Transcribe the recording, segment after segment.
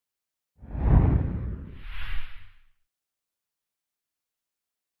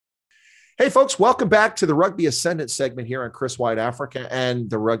Hey, folks, welcome back to the Rugby Ascendant segment here on Chris Wyatt Africa and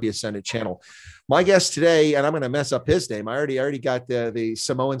the Rugby Ascendant channel. My guest today, and I'm going to mess up his name. I already got the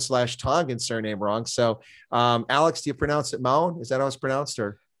Samoan/Tongan surname wrong. So, Alex, do you pronounce it Maughan? Is that how it's pronounced?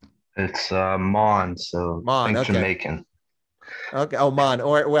 Or It's Maughan, so Maughan? think Okay. Jamaican. Okay. Oh, Maughan.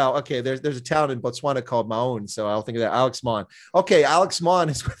 Or well, okay. There's a town in Botswana called Maughan, so I'll think of that. Alex Maughan. Okay, Alex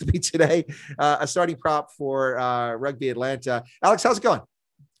Maughan is with me today, a starting prop for Rugby Atlanta. Alex, how's it going?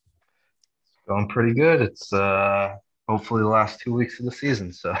 Going pretty good. It's hopefully the last 2 weeks of the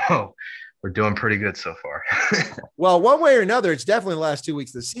season, so we're doing pretty good so far. Well, one way or another, it's definitely the last 2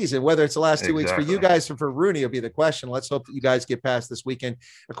 weeks of the season. Whether it's the last 2 weeks for you Exactly. guys or for Rooney will be the question. Let's hope that you guys get past this weekend.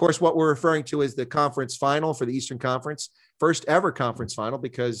 Of course, what we're referring to is the conference final for the Eastern Conference, first ever conference final,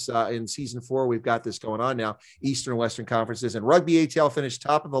 because in season 4, we've got this going on now, Eastern and Western conferences. And Rugby ATL finished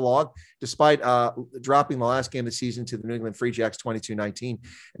top of the log, despite dropping the last game of the season to the New England Free Jacks 22-19.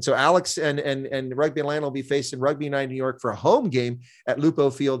 And so Alex and Rugby Atlanta will be facing Rugby United New York for a home game at Lupo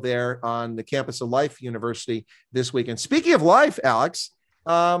Field there on the campus of Life University this weekend. Speaking of Life, Alex,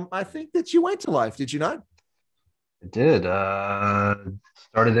 I think that you went to Life, did you not? I did.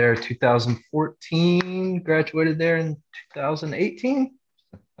 Started there in 2014, graduated there in 2018.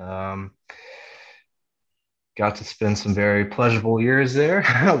 Um, got to spend some very pleasurable years there.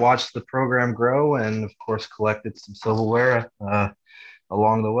 Watched the program grow, and of course, collected some silverware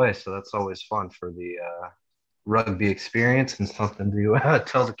along the way. So that's always fun for the rugby experience and something to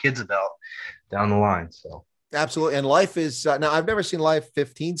tell the kids about down the line. So Absolutely. And Life is now I've never seen Life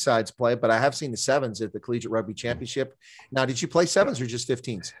 15 sides play, but I have seen the sevens at the Collegiate Rugby Championship. Now, did you play sevens or just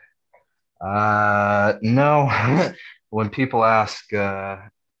 15s? no, when people ask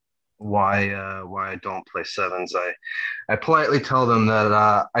why I don't play sevens, I politely tell them that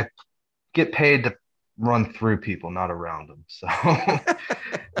I get paid to run through people, not around them. So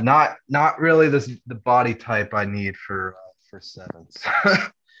not really the body type I need for sevens.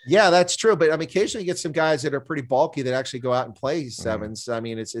 Yeah, that's true. But I mean, occasionally you get some guys that are pretty bulky that actually go out and play Mhm. sevens. I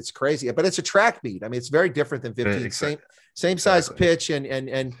mean, it's crazy, but it's a track meet. I mean, it's very different than 15. Exactly. Same size Exactly. pitch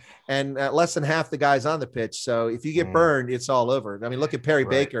and less than half the guys on the pitch. So if you get Mm, burned, it's all over. I mean, look at Perry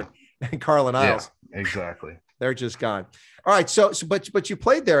right. Baker and Carlin Yeah, Isles. exactly. They're just gone. All right. But you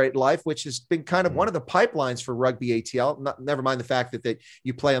played there at Life, which has been kind of one Mm. of the pipelines for Rugby ATL. Never mind the fact that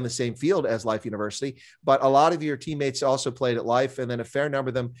you play on the same field as Life University, but a lot of your teammates also played at Life, and then a fair number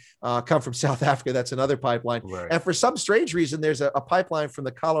of them come from South Africa. That's another pipeline. Right. And for some strange reason, there's a pipeline from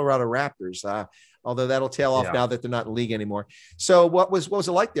the Colorado Raptors. Although that'll tail off Yeah. now that they're not in the league anymore. So what was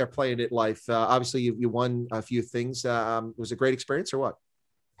it like there playing at Life? Obviously, you won a few things. Was it a great experience or what?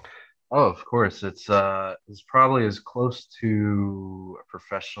 Oh, of course. It's probably as close to a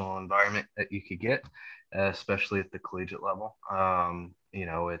professional environment that you could get, especially at the collegiate level.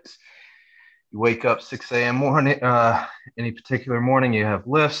 It's you wake up 6 a.m. morning, any particular morning, you have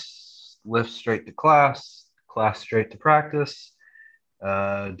lifts straight to class straight to practice,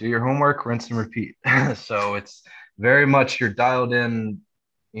 do your homework, rinse and repeat. So it's very much you're dialed in,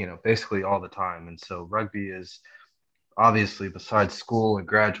 basically all the time. And so rugby is obviously besides school and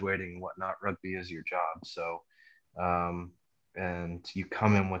graduating and whatnot, rugby is your job. So, um, and you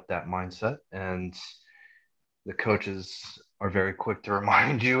come in with that mindset, and the coaches are very quick to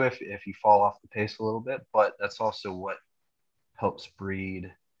remind you if you fall off the pace a little bit. But that's also what helps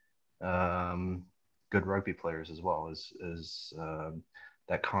breed um, good rugby players as well, is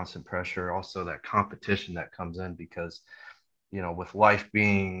that constant pressure, also that competition that comes in because with life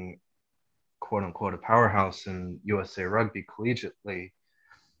being quote unquote a powerhouse in USA Rugby collegiately,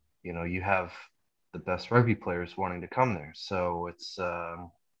 you have the best rugby players wanting to come there. So it's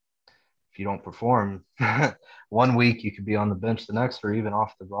if you don't perform one week, you could be on the bench the next, or even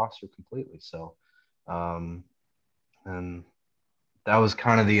off the roster completely. So, um, and that was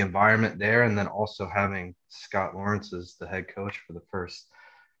kind of the environment there. And then also having Scott Lawrence as the head coach for the first,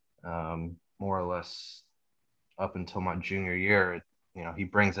 more or less up until my junior year, he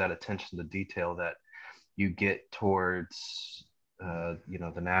brings that attention to detail that you get towards,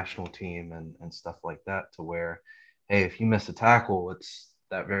 the national team and stuff like that, to where, hey, if you miss a tackle,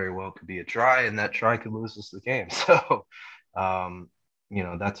 that very well could be a try, and that try could lose us the game. So, um,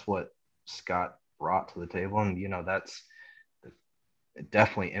 that's what Scott brought to the table, and it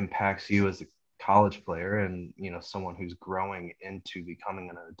definitely impacts you as a college player and someone who's growing into becoming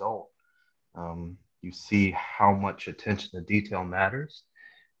an adult. You see how much attention to detail matters.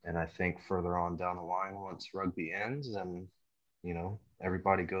 And I think further on down the line, once rugby ends and,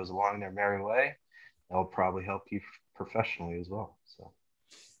 everybody goes along their merry way, that'll probably help you professionally as well. So,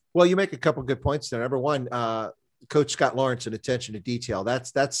 Well, you make a couple of good points there. Number one, Coach Scott Lawrence and attention to detail.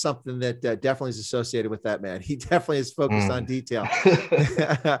 That's something that definitely is associated with that man. He definitely is focused on detail.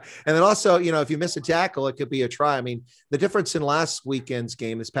 And then also, if you miss a tackle, it could be a try. I mean, the difference in last weekend's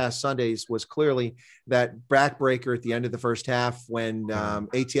game, this past Sunday's, was clearly that backbreaker at the end of the first half when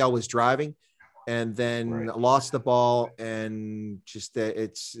ATL was driving and then lost the ball, and just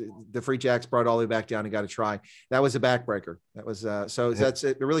it's the Free Jacks brought it all the way back down and got a try. That was a backbreaker. That was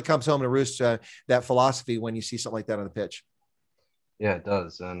it really comes home to roost that philosophy when you see something like that on the pitch. Yeah, it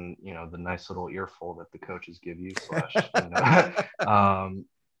does. And the nice little earful that the coaches give you /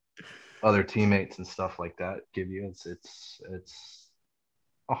 other teammates and stuff like that give you, it's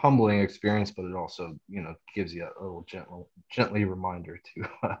a humbling experience, but it also gives you a little gently reminder to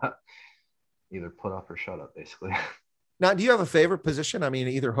either put up or shut up, basically. Now, do you have a favorite position? I mean,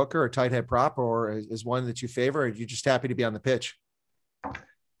 either hooker or tight head prop, or is one that you favor, or are you just happy to be on the pitch?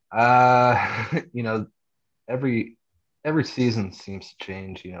 Every season seems to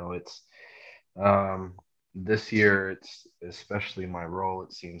change. It's this year, it's especially my role,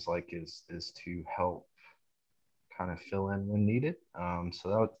 it seems like, is to help kind of fill in when needed.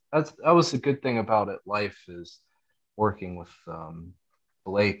 So that was the good thing about it. Life is working with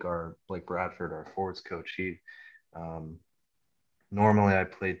Blake Bradford, our forwards coach. He normally I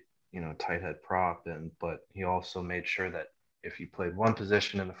played tight head prop, but he also made sure that if you played one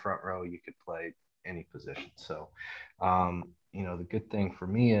position in the front row, you could play any position. So the good thing for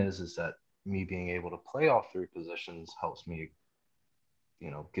me is that me being able to play all three positions helps me,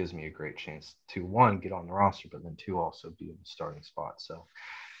 gives me a great chance to, one, get on the roster, but then two, also be in the starting spot. So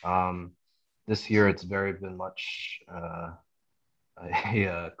this year it's been much a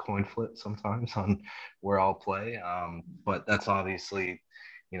coin flip sometimes on where I'll play, but that's obviously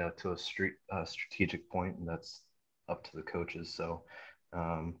to a strategic point, and that's up to the coaches. So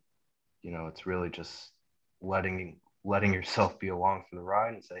it's really just letting yourself be along for the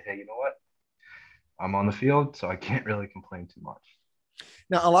ride and say, hey, you know what, I'm on the field, so I can't really complain too much.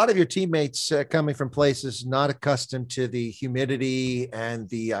 Now, a lot of your teammates coming from places not accustomed to the humidity and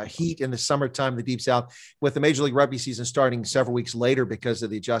the heat in the summertime, the Deep South, with the Major League Rugby season starting several weeks later because of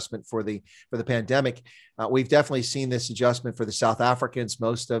the adjustment for the pandemic. We've definitely seen this adjustment for the South Africans.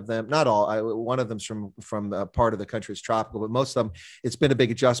 Most of them, not all, one of them's from a part of the country is tropical, but most of them, it's been a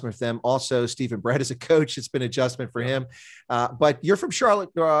big adjustment for them. Also, Stephen Brett is a coach. It's been an adjustment for him. But you're from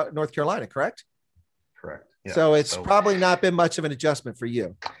Charlotte, North Carolina, correct? Correct. Yeah. So it's probably not been much of an adjustment for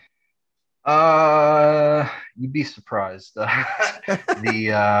you. You'd be surprised.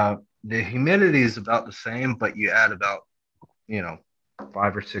 The humidity is about the same, but you add about 5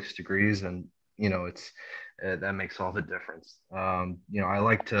 or 6 degrees, and it's that makes all the difference. I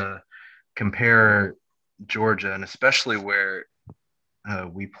like to compare Georgia, and especially where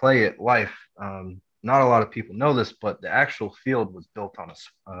we play at Life. Not a lot of people know this, but the actual field was built on a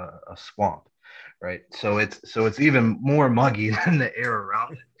swamp. Right. So it's even more muggy than the air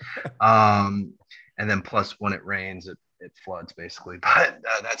around it. And then plus when it rains, it floods basically. But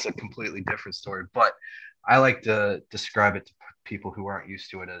that's a completely different story. But I like to describe it to people who aren't used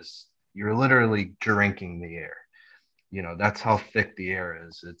to it as you're literally drinking the air. That's how thick the air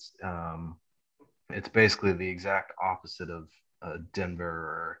is. It's basically the exact opposite of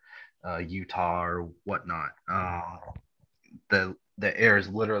Denver or Utah or whatnot. The air is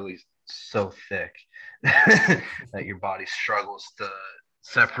literally so thick that your body struggles to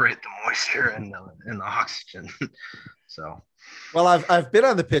separate the moisture and the oxygen. So, well, I've been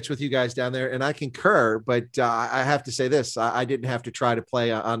on the pitch with you guys down there, and I concur. But I have to say this: I didn't have to try to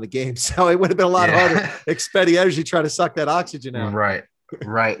play on the game, so it would have been a lot harder expending energy trying to suck that oxygen out. Right.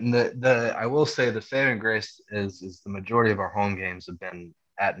 And the I will say the saving grace is the majority of our home games have been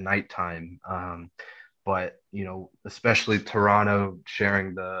at nighttime. But especially Toronto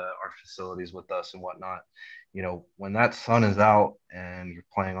sharing our facilities with us and whatnot, when that sun is out and you're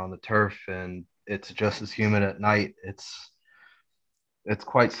playing on the turf and it's just as humid at night, it's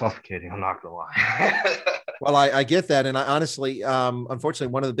quite suffocating. I'm not gonna lie. Well, I get that, and I honestly,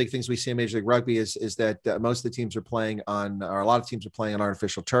 unfortunately, one of the big things we see in Major League Rugby is that most of the teams are playing on, or a lot of teams are playing on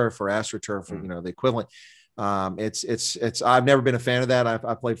artificial turf or AstroTurf, or the equivalent. It's I've never been a fan of that.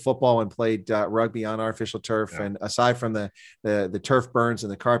 I played football and played rugby on artificial turf, and aside from the turf burns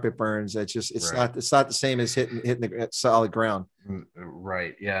and the carpet burns, it's not the same as hitting the solid ground.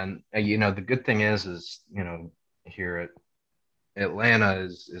 Right. Yeah. And the good thing is here at Atlanta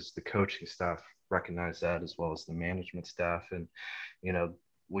is the coaching staff recognize that, as well as the management staff, and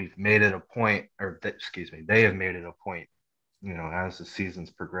we've made it a point, they have made it a point, as the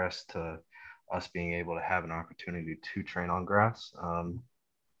seasons progress, to us being able to have an opportunity to train on grass.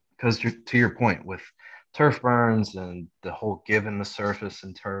 Because to your point, with turf burns and the whole given the surface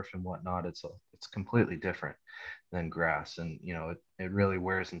and turf and whatnot, it's completely different than grass. And, it really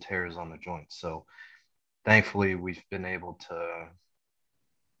wears and tears on the joints. So thankfully we've been able to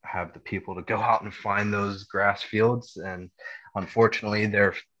have the people to go out and find those grass fields. And unfortunately,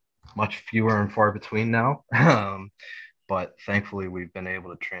 they're much fewer and far between now. But thankfully, we've been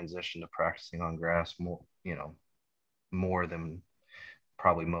able to transition to practicing on grass more than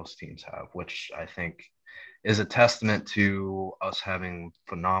probably most teams have, which I think is a testament to us having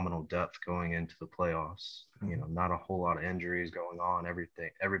phenomenal depth going into the playoffs. Not a whole lot of injuries going on.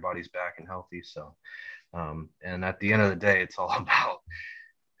 Everybody's back and healthy. So, and at the end of the day, it's all about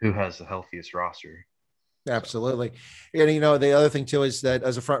who has the healthiest roster. Absolutely. And, the other thing too, is that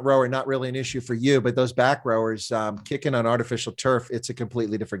as a front rower, not really an issue for you, but those back rowers kicking on artificial turf, it's a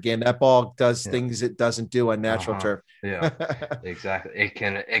completely different game. That ball does things it doesn't do on natural turf. Yeah, exactly. It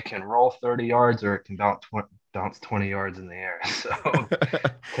can roll 30 yards or it can bounce 20 yards in the air. So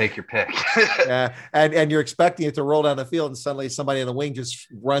take your pick. Yeah. And you're expecting it to roll down the field and suddenly somebody in the wing just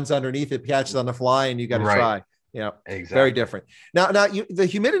runs underneath it, catches on the fly, and you got to try. Exactly. Very different. Now the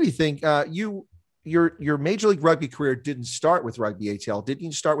humidity thing, your Major League Rugby career didn't start with Rugby ATL. Didn't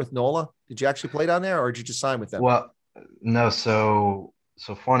you start with NOLA? Did you actually play down there, or did you just sign with them? Well, no. So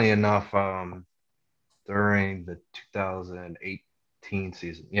funny enough, during the 2018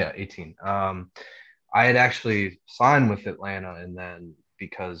 season, 18, I had actually signed with Atlanta, and then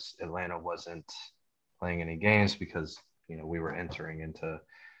because Atlanta wasn't playing any games because we were entering into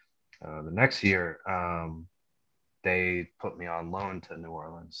the next year, they put me on loan to New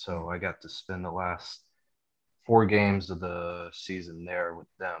Orleans. So I got to spend the last 4 games of the season there with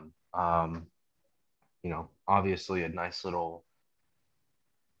them. Obviously a nice little,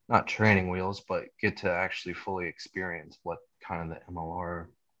 not training wheels, but get to actually fully experience what kind of the MLR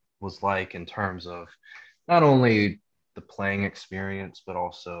was like in terms of not only the playing experience, but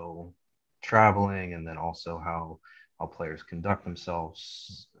also traveling, and then also how players conduct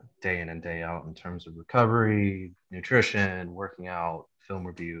themselves day in and day out in terms of recovery, nutrition, working out, film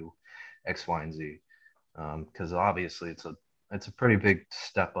review, X, Y, and Z. Because obviously it's a pretty big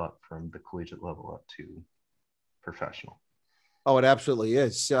step up from the collegiate level up to professional. Oh, it absolutely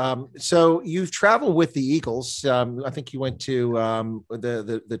is. So you've traveled with the Eagles. I think you went to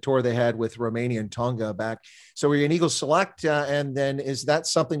the tour they had with Romania and Tonga back. So were you an Eagles select? And then is that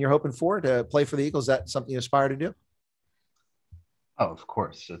something you're hoping for, to play for the Eagles? Is that something you aspire to do? Oh, of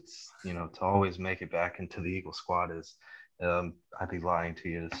course. It's, to always make it back into the Eagle squad is, I'd be lying to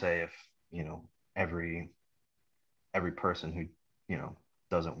you to say if, every person who,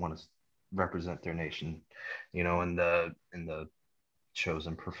 doesn't want to represent their nation, in the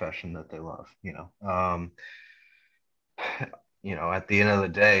chosen profession that they love, at the end of the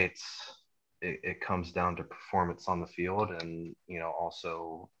day, it comes down to performance on the field, and,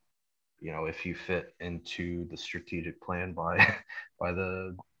 also, if you fit into the strategic plan by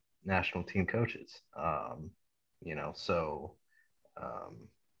the national team coaches, so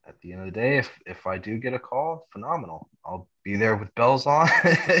at the end of the day, if I do get a call, phenomenal. I'll be there with bells on.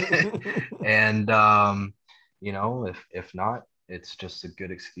 And, if not, it's just a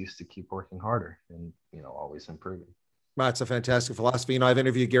good excuse to keep working harder and, always improving. Well, it's a fantastic philosophy. I've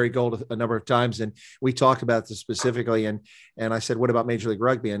interviewed Gary Gold a number of times, and we talked about this specifically. And I said, "What about Major League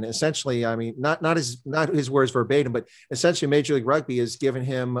Rugby?" And essentially, I mean, not his words verbatim, but essentially, Major League Rugby has given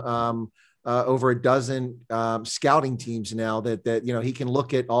him over a dozen scouting teams now that he can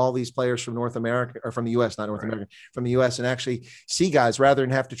look at all these players from North America, or from the U.S., not North America, from the U.S., and actually see guys rather than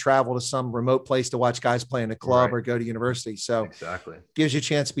have to travel to some remote place to watch guys play in a club or go to university. So exactly, gives you a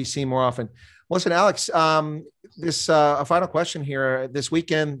chance to be seen more often. Listen, Alex, this a final question here. This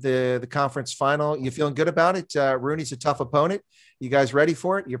weekend, the conference final, you feeling good about it? Rooney's a tough opponent. You guys ready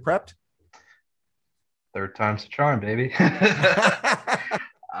for it? You prepped? Third time's the charm, baby.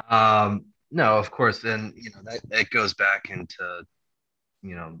 No, of course. And, that goes back into,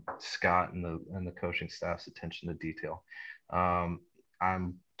 Scott and the coaching staff's attention to detail. I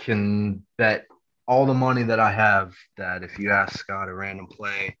can bet all the money that I have that if you ask Scott a random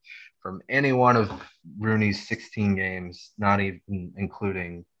play from any one of Rooney's 16 games, not even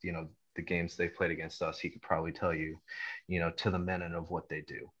including, the games they played against us, he could probably tell you, to the minute of what they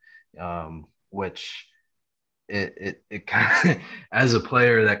do, which it kind of, as a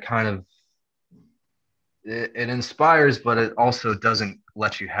player, that kind of, it inspires, but it also doesn't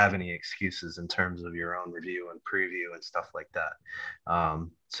let you have any excuses in terms of your own review and preview and stuff like that.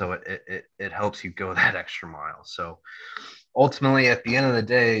 So it helps you go that extra mile. So ultimately, at the end of the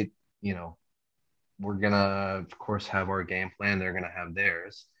day, we're going to, of course, have our game plan. They're going to have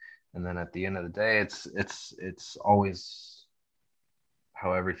theirs. And then at the end of the day, it's always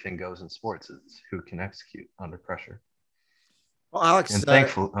how everything goes in sports is who can execute under pressure. Well, Alex, and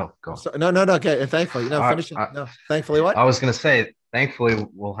thankfully, go on. No. Okay. And thankfully, finish it. No, thankfully, what? I was going to say, thankfully,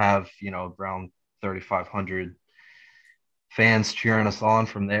 we'll have, around 3,500 fans cheering us on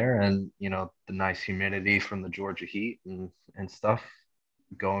from there, and, the nice humidity from the Georgia heat and stuff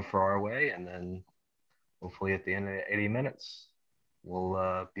going for our way. And then hopefully at the end of the 80 minutes,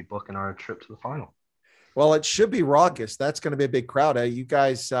 we'll be booking our trip to the final. Well, it should be raucous. That's going to be a big crowd. You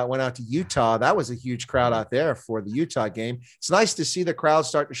guys went out to Utah. That was a huge crowd out there for the Utah game. It's nice to see the crowd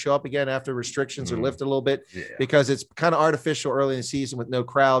start to show up again after restrictions are lifted a little bit, because it's kind of artificial early in the season with no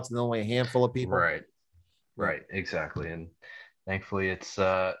crowds and only a handful of people. Right. Exactly. And thankfully it's,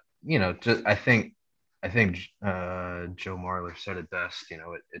 just, I think Joe Marler said it best.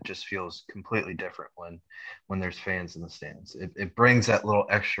 It just feels completely different when there's fans in the stands. It brings that little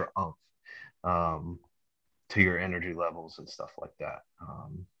extra oomph to your energy levels and stuff like that,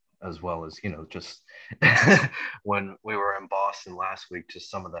 as well as, just when we were in Boston last week, just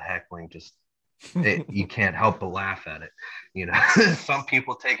some of the heckling, you can't help but laugh at it. Some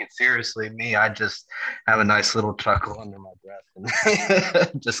people take it seriously. Me, I just have a nice little chuckle under my breath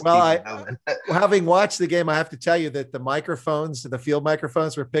and just having watched the game, I have to tell you that the field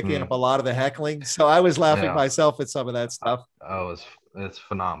microphones were picking up a lot of the heckling, so I was laughing myself at some of that stuff. It's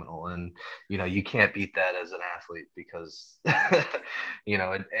phenomenal, and you can't beat that as an athlete, because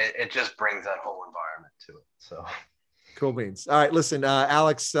it just brings that whole environment to it. So cool beans. All right, listen,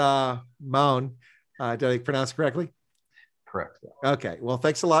 Alex Maughan, did I pronounce it correctly? Correct. Okay. Well,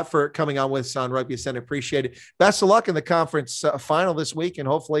 thanks a lot for coming on with us on Rugby Ascent. Appreciate it. Best of luck in the conference final this week, and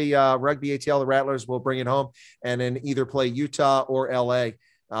hopefully Rugby ATL, the Rattlers, will bring it home and then either play Utah or LA.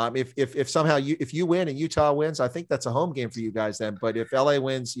 If somehow you win and Utah wins, I think that's a home game for you guys then. But if LA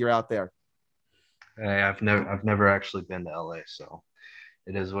wins, you're out there. Hey, I've never actually been to LA, so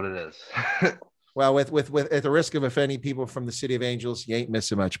it is what it is. Well, with at the risk of offending people from the City of Angels, you ain't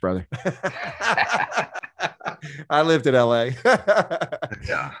missing much, brother. I lived in LA.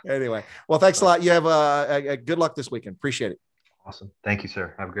 Yeah. Anyway, well, thanks a lot. You have a good luck this weekend. Appreciate it. Awesome. Thank you,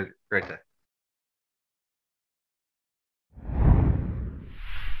 sir. Have a great day.